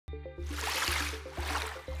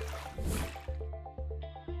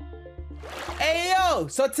Hey yo,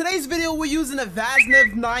 so today's video we're using a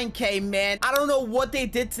Vaznev-9k, man. I don't know what they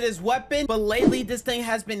did to this weapon, but lately this thing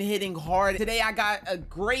has been hitting hard. Today I got a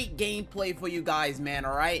great gameplay for you guys, man.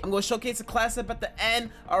 All right, I'm gonna showcase a class up at the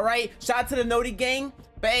end. All right, shout out to the Noti gang.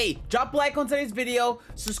 But hey, drop a like on today's video,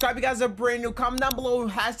 subscribe if you guys are brand new, comment down below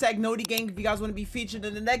hashtag Noti gang if you guys want to be featured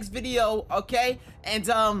in the next video. Okay,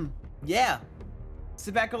 and yeah,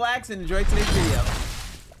 sit back, relax, and enjoy today's video.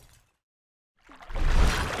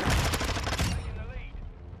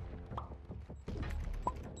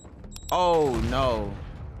 Oh no.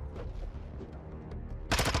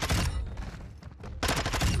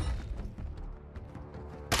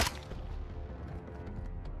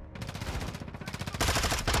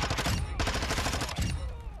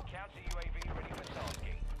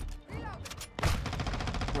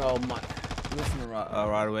 Bro, listen to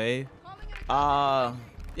right away.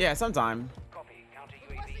 Yeah, sometime. Copy, counter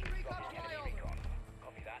UAV, copy enemy recon.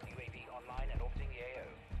 Copy that, UAV online and orbiting the AO.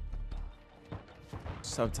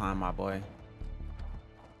 Sometime, my boy.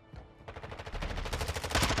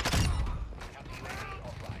 Counter UAV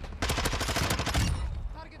offline.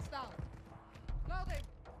 Target's down. Loading.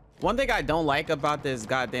 One thing I don't like about this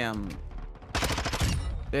goddamn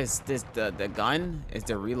the gun is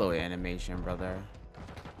the reload animation, brother.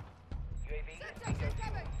 UAV is bingo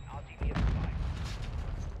fuel. RTB is online.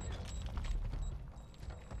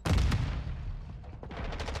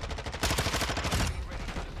 UAV ready to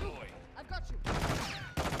deploy. I've got you.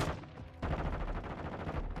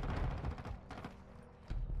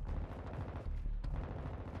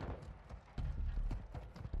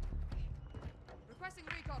 Requesting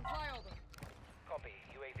recon flyover. Copy,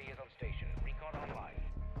 UAV is on station. Recon online.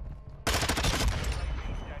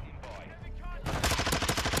 UAV standing by.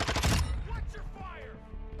 Watch your fire!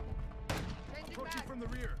 Changing Approaching back. from the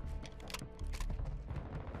rear.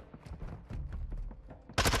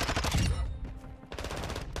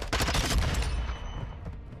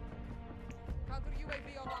 Counter UAV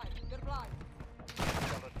online. They're blind.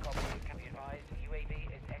 Solid copy. Can be advised, UAV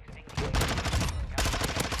is exiting the AO.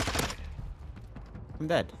 I'm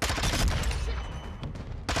dead.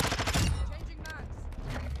 Changing mags.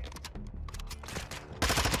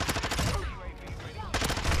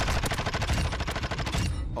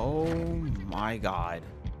 Oh my god.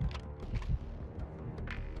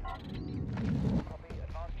 Copy,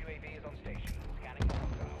 advanced UAV is on station. Scanning the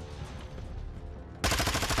hostile.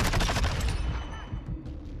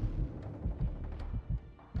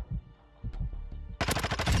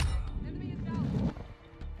 Enemy is down.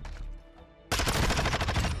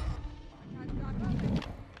 I can't drive up.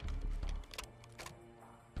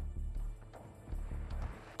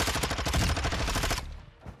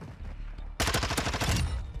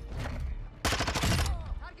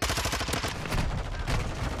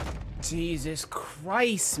 Jesus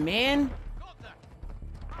Christ, man.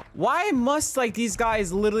 Why must like these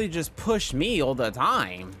guys literally just push me all the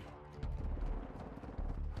time?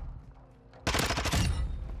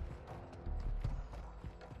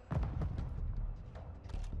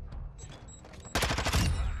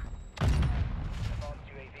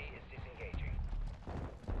 Advanced UAV is disengaging.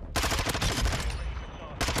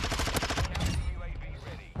 Counter UAV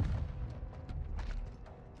ready.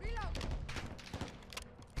 Reload.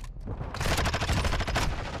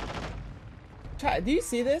 Chat, do you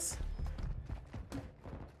see this?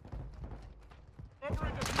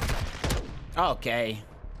 Okay.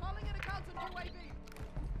 Calling in a counter UAV.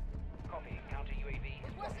 Copy, counter UAV is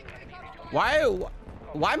Requesting blocking enemy recon recon.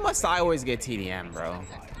 Why must I always get TDM, bro? Out.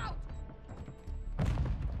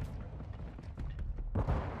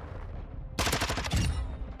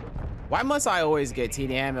 Why must I always get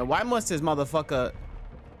TDM, and why must this motherfucker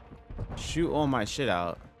shoot all my shit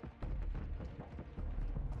out?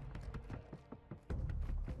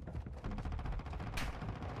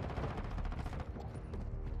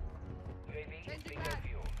 UAV is bingo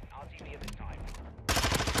fuel. RTB at this time.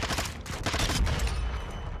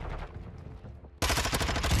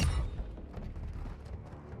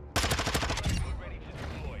 UAV ready to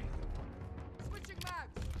deploy. Switching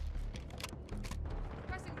mags.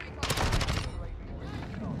 Requesting recon. UAV ready to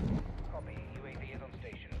start. Copy, UAV is on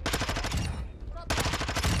station.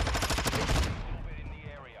 Orbit in the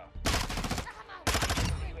area.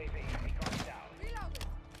 UAV, recon down. Reloading.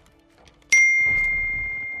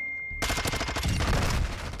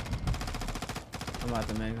 I'm about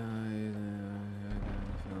to make.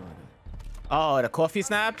 Oh, the coffee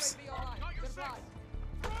snaps. UAV online. They're blind.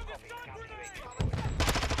 Copy, counter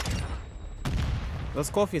UAV. Those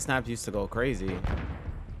coffee snaps used to go crazy.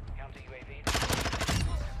 Counter UAV.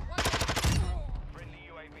 Friendly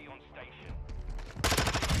UAV on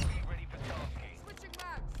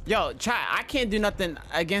Yo, chat, I can't do nothing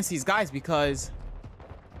against these guys because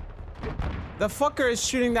the fucker is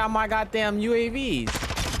shooting down my goddamn UAVs.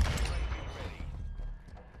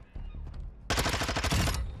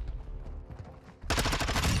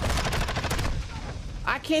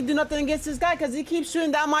 I can't do nothing against this guy because he keeps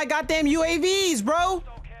shooting down my goddamn UAVs, bro.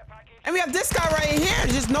 And we have this guy right here who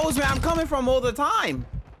just knows where I'm coming from all the time.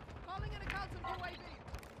 Calling in a counter UAV.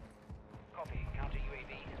 Copy. Counter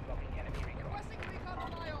UAV is blocking enemy recon. Requesting recon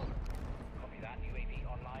flyover. Copy that. UAV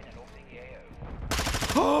online and orbiting the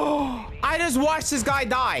AO. Oh, I just watched this guy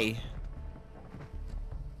die.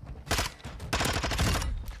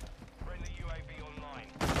 Friendly UAV online.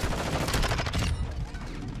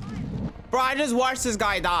 Bro, I just watched this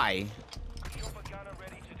guy die. Chopper gunner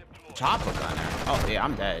ready to deploy. Chopper gunner. Oh, yeah,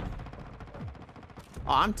 I'm dead.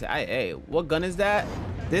 Oh, hey, what gun is that?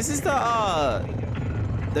 This is the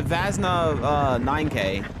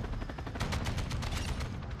Vaznev-9k.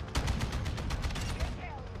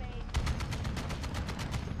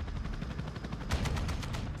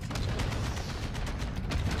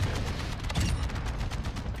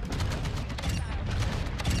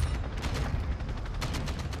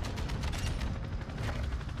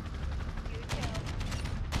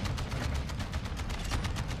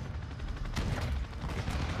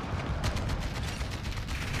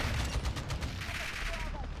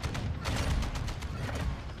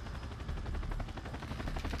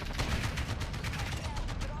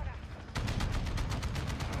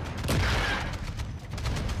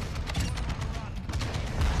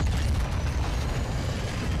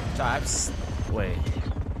 Wait.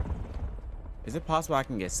 Is it possible I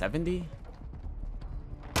can get 70?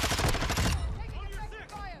 Taking effective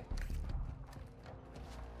fire.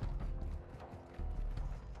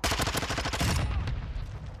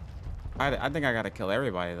 I think I gotta kill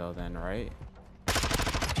everybody though then, right?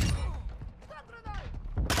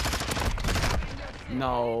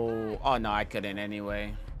 No. Oh no, I couldn't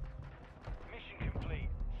anyway. Mission complete.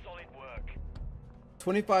 Solid work.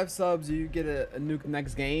 25 subs, you get a nuke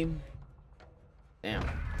next game. Damn.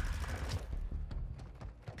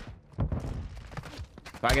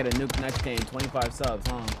 If I get a nuke next game, 25 subs,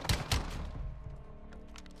 huh?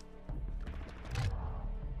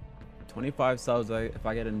 25 subs if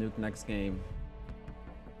I get a nuke next game.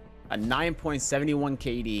 A 9.71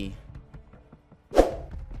 KD.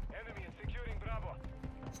 Enemy is securing Bravo.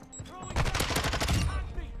 Throwing down.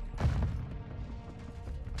 At me.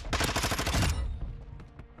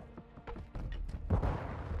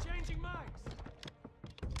 Changing mags.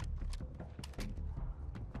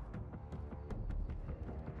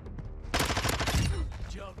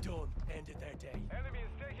 Job done. Ended their day. Enemy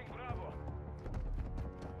is taking Bravo.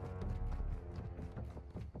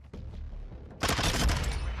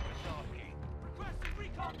 Requesting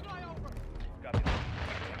recon flyover. Copy that.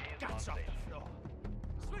 Enemy is on Guts off station. the floor.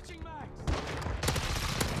 Switching mags.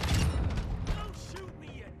 Don't shoot me,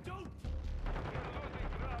 you dope. We're losing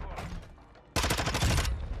Bravo.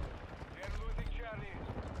 We're losing Charlie.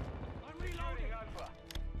 I'm Securing reloading. Alpha.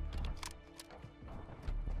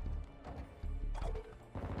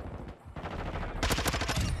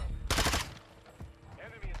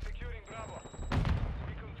 Enemy is securing Bravo.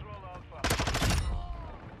 We control Alpha.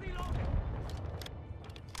 Reloading.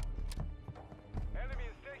 Enemy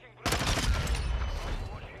is taking Bravo.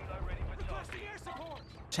 Watch helo ready for Requesting tasking. air support.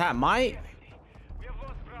 Chat, my We have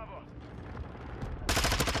lost Bravo.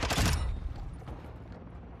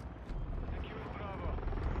 Secure Bravo.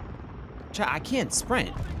 chat, I can't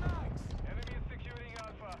sprint. Dropping mags. Enemy is securing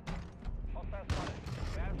Alpha. Hostile spotted.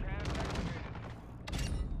 Last hand activated.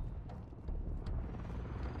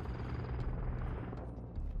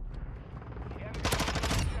 The enemy has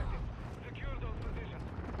objective. Secure those positions.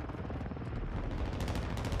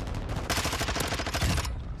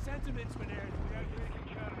 Sentiments, Menard. We are taking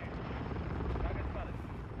Charlie. Target spotted.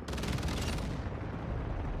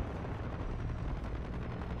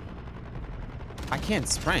 I can't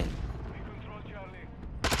sprint. We control Charlie.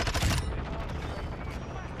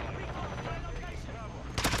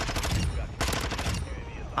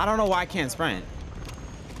 I don't know why I can't sprint.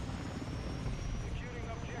 Securing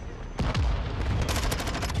objective.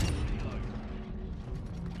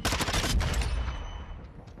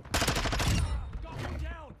 Got one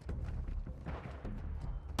down.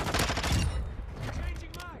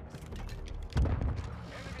 Changing mags.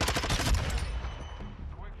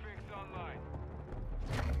 Quick fix online.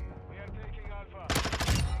 We are taking Alpha.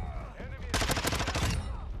 Enemy is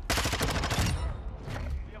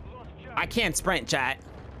We have lost Charlie. I can't sprint, chat.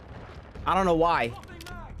 I don't know why. Dropping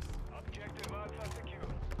mags. Objective Alpha secure.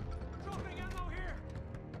 Dropping ammo here.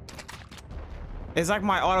 It's like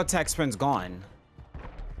my auto tech sprint's gone.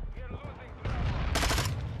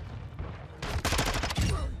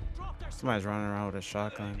 Somebody's running around with a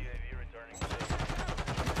shotgun. UAV returning to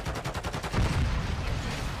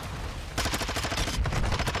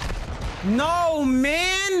base. No,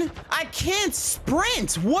 man! I can't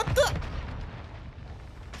sprint! What the?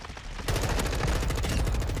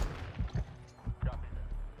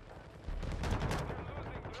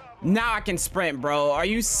 Now I can sprint, bro. Are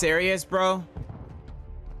you serious, bro?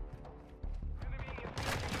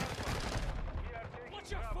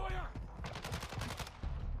 Watch your fire!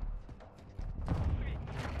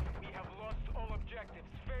 We have lost all objectives.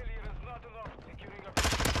 Failure is not enough. Securing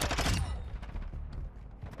objective.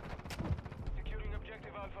 Securing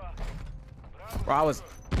objective Alpha. Bravo.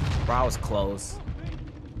 Bro, I was close. Securing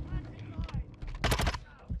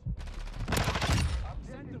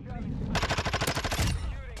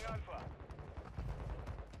Alpha.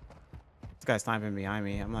 This guy's sniping behind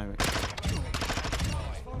me. I'm like,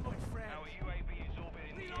 For my friend. Our UAV is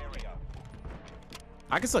orbiting the area.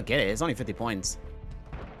 I can still get it. It's only 50 points.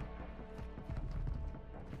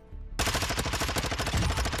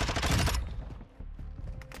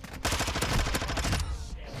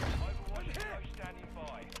 Overwatch Pro standing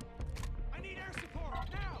by. I need air support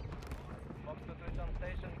now! Foxtrot is on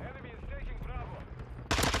station. Enemy is taking Bravo.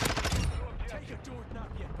 Take a doorknob,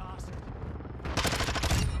 you bastard!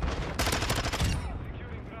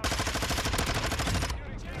 Securing Bravo.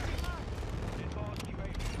 Securing Changing mag! Advanced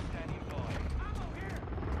UAV standing by. Ammo here!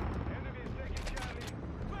 Enemy is taking Charlie.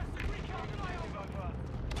 Requesting recon flyover! Alpha.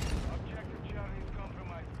 Objective Charlie is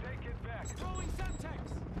compromised. Take it back. Throwing Semtex!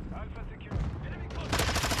 Alpha secure. Enemy close.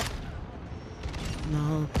 No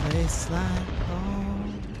place like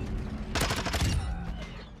home.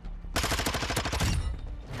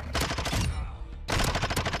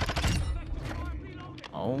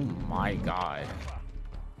 Oh my god.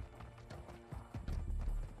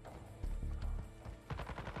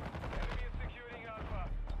 Enemy is securing Alpha.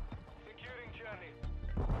 Securing Charlie.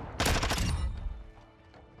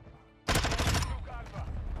 Took Alpha.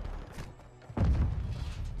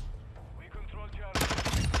 We control Charlie.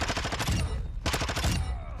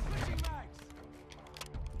 Switching mags!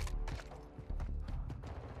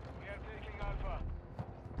 We are taking Alpha.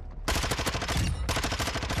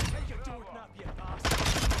 Take a doorknob, you bastard!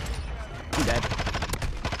 I'm dead.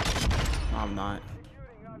 No, I'm not.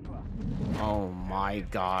 Securing Alpha. Oh my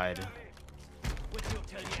god. Wait till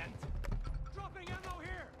the end. Dropping ammo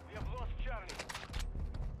here! We have lost Charlie.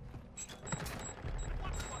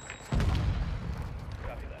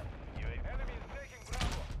 Copy that. UAV. Enemy is taking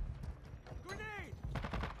Bravo. Grenade!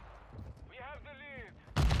 We have the lead.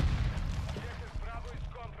 Objective Bravo is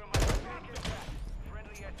compromised. Take it back.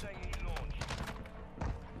 Friendly SAE launched.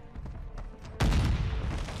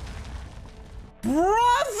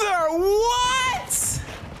 Brother, what? Hostile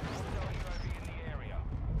UAV in the area.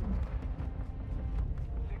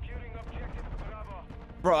 Securing objective Bravo.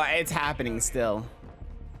 Bro, it's happening still.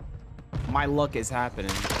 My luck is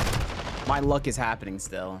happening. My luck is happening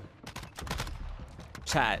still.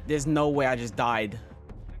 Chat, there's no way I just died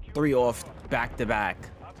 3 off back to back.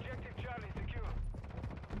 Objective Charlie secure.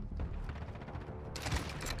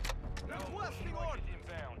 Requesting Strike order! is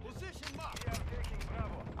inbound. Position marked! We are taking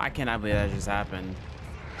Bravo. I cannot believe that just happened.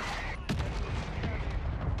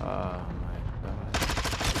 Oh my god.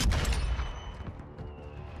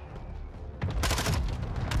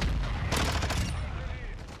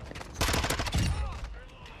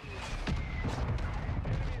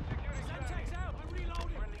 Semtex out! I'm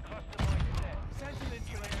reloading! Friendly cluster mine set. Sentinel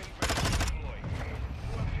installation! UAV ready to deploy.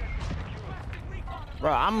 All objectives secure. Requesting recon!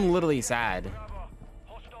 Bro, I'm literally sad. Bravo.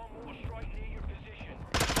 Hostile mortar strike near your position.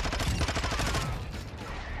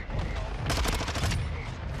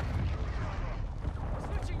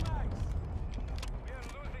 Switching mags! We are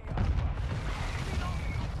losing Alpha.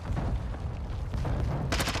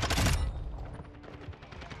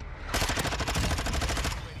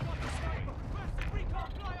 Requesting recon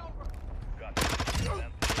flyover! Got it.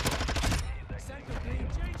 Sentinel beam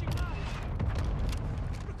changing mags!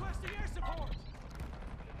 Requesting air support!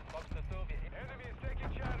 Enemy is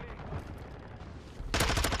taking Charlie.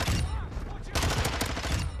 Watch out!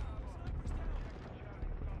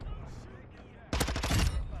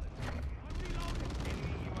 I'm reloading!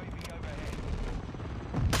 Enemy UAV overhead.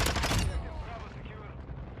 Objective Bravo secure.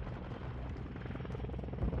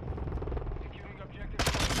 Securing objective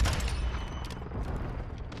Bravo.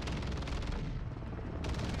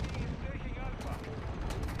 Enemy is taking Alpha.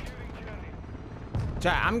 Securing Charlie.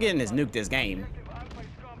 Chat, I'm getting this nuke this game. Objective Alpha is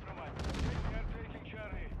compromised. We are taking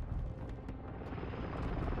Charlie.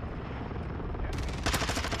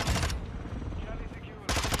 Charlie secure.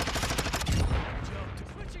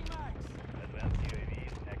 Switching mags! Advanced UAV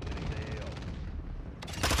is exiting the AO.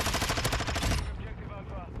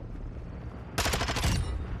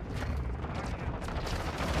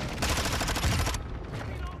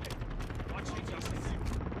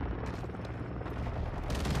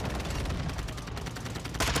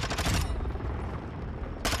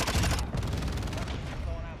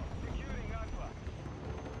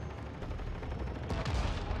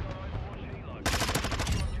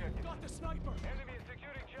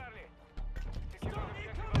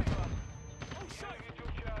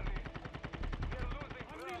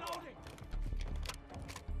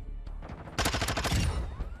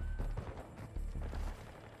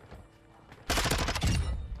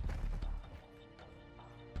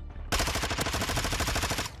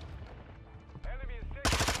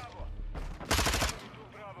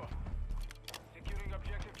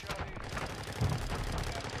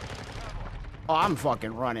 Oh, I'm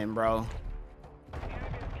fucking running, bro.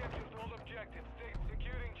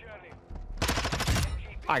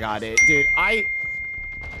 I got it, dude.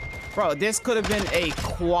 Bro, this could have been a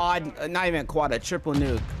quad, not even quad, a triple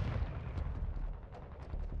nuke.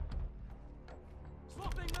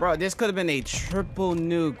 Bro, this could have been a triple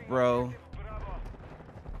nuke, bro.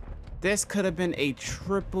 This could have been a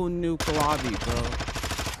triple nuke lobby, bro.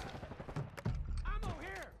 Ammo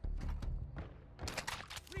here.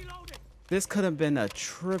 Reloading. This could have been a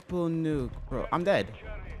triple nuke, bro. I'm dead.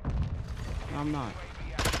 No, I'm not.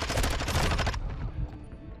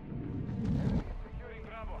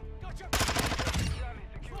 Gotcha.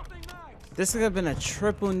 Swapping mags. This could have been a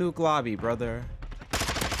triple nuke lobby, brother.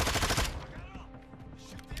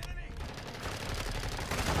 Shoot the enemy.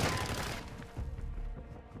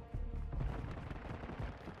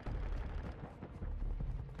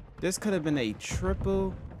 This could have been a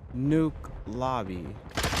triple nuke lobby.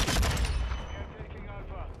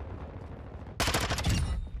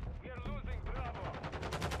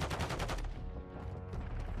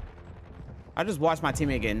 I just watched my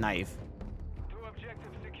teammate get knifed.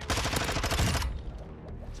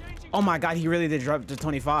 Oh my god, he really did drop to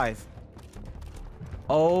 25.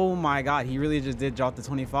 Oh my god, he really just did drop to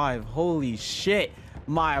 25. Holy shit,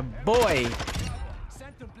 my boy.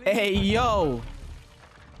 Hey, yo.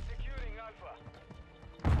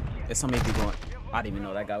 There's so many people. I didn't even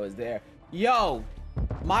know that guy was there. Yo,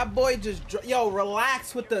 my boy just, yo,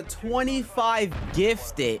 relax with the 25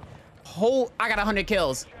 gifted. I got 100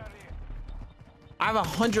 kills. I have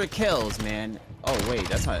 100 kills, man. Oh wait,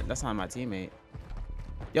 that's not my teammate.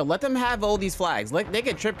 Yo, let them have all these flags. They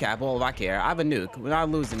can trip cap all if I care. I have a nuke. We're not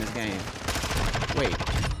losing this game. Wait.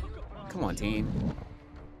 Come on, team.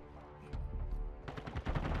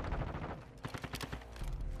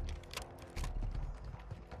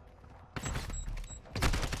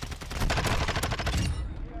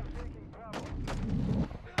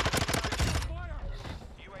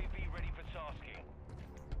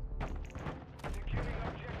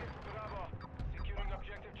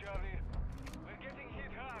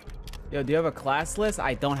 Yo, do you have a class list?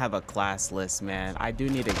 I don't have a class list, man. I do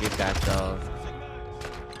need to get that though.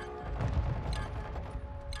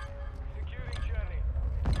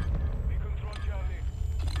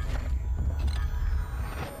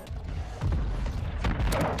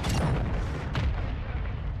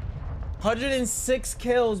 $106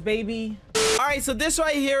 kills, baby. All right, so this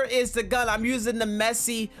right here is the gun. I'm using the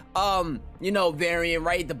messy, you know, variant,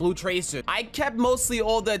 right? The blue tracer. I kept mostly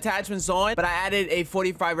all the attachments on, but I added a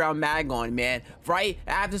 45 round mag on, man, right?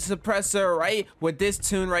 I have the suppressor, right, with this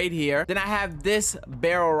tune right here. Then I have this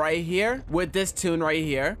barrel right here with this tune right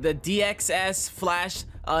here. The DXS flash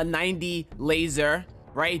 90 laser,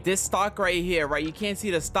 right? This stock right here, right? You can't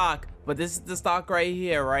see the stock, but this is the stock right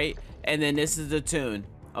here, right? And then this is the tune.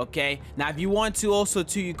 Okay, now if you want to also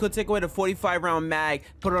too, you could take away the 45 round mag,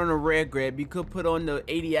 put it on a rear grip. You could put on the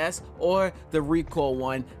ADS or the recoil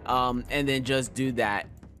one, and then just do that.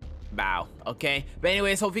 Bow. Okay, but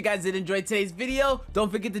anyways, hope you guys did enjoy today's video. Don't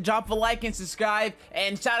forget to drop a like and subscribe,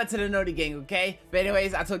 and shout out to the Naughty Gang. Okay, but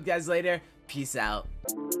anyways, I'll talk to you guys later. Peace out.